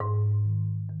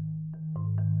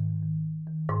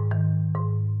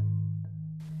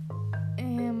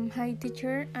Hi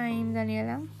teacher, I'm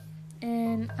Daniela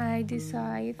and I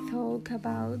decided to talk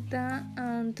about the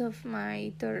aunt of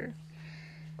my daughter.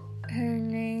 Her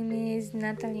name is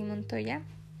Natalie Montoya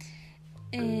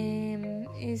and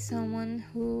is someone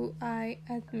who I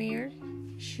admire.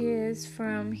 She is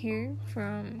from here,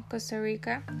 from Costa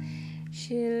Rica.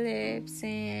 She lives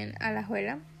in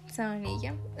Alajuela,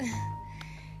 Sabanilla.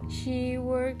 She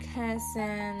works as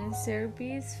a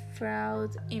service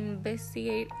fraud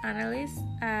investigate analyst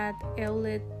at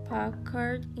Hewlett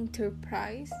Packard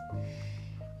Enterprise.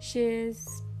 She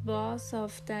is boss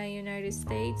of the United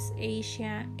States,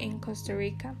 Asia, and Costa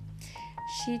Rica.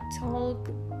 She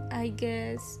talks, I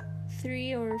guess,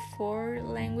 3 or 4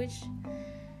 languages.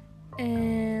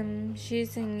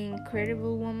 She's an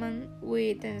incredible woman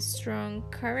with a strong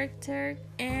character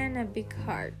and a big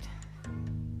heart.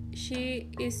 She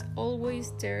is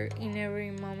always there in every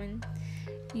moment.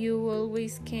 You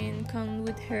always can count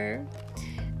with her.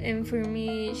 And for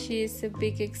me, she is a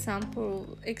big example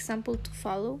to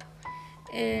follow.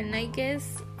 And I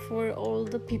guess for all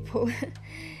the people,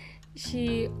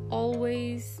 she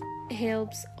always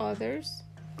helps others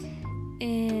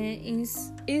and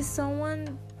is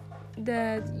someone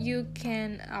that you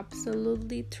can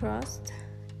absolutely trust.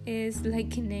 Is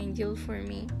like an angel for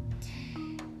me.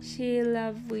 She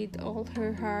loved with all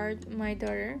her heart my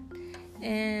daughter,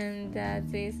 and that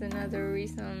is another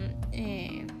reason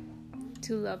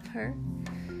to love her.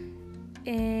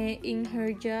 In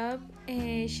her job,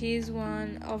 she is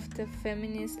one of the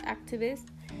feminist activists,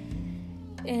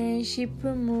 and she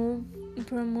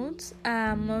promotes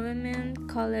a movement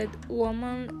called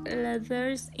Women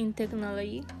Leaders in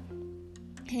Technology.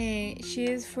 She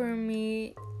is for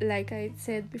me, like I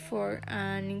said before,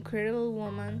 an incredible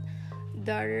woman,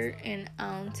 daughter, and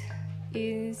aunt.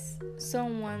 Is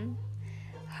someone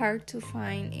hard to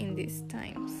find in these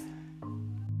times.